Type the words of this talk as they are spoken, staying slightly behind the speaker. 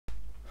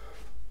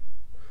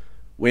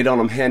Wait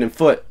on 'em hand and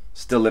foot,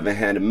 still living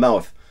hand and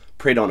mouth.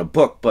 Prayed on a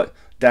book, but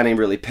that ain't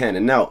really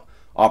panning out.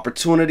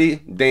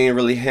 Opportunity, they ain't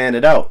really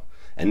handed out.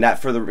 And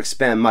that further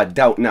expand my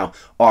doubt now.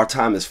 Our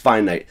time is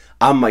finite.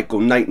 I might go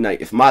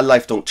night-night if my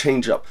life don't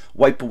change up.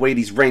 Wipe away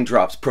these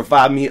raindrops,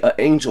 provide me an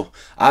angel.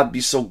 I'd be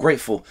so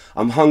grateful.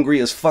 I'm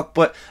hungry as fuck,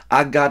 but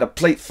I got a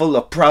plate full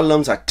of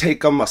problems. I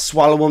take 'em, I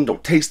swallow 'em,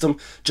 don't taste 'em.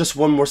 Just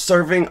one more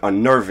serving,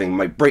 unnerving,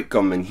 might break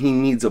 'em. And he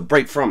needs a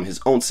break from his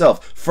own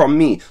self. From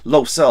me,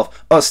 low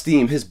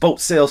self-esteem. His boat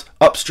sails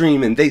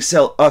upstream and they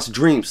sell us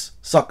dreams.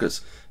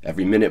 Suckers,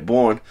 every minute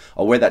born.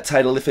 I'll wear that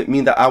title if it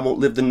mean that I won't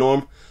live the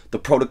norm. The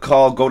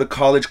protocol, go to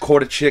college,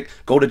 court a chick,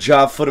 go to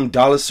job for them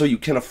dollars so you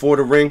can afford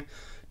a ring.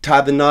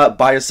 Tie the knot,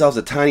 buy yourselves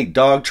a tiny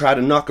dog, try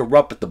to knock her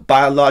up if the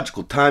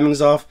biological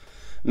timing's off.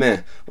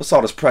 Man, what's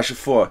all this pressure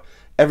for?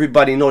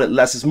 Everybody know that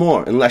less is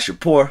more, unless you're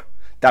poor.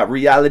 That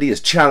reality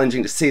is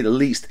challenging to say the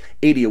least.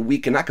 80 a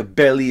week and I could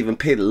barely even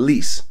pay the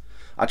lease.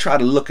 I try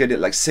to look at it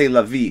like c'est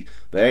la vie,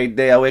 but every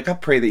day I wake I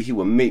pray that he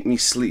will make me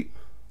sleep.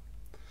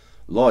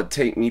 Lord,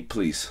 take me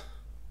please.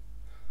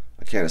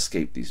 I can't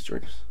escape these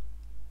dreams.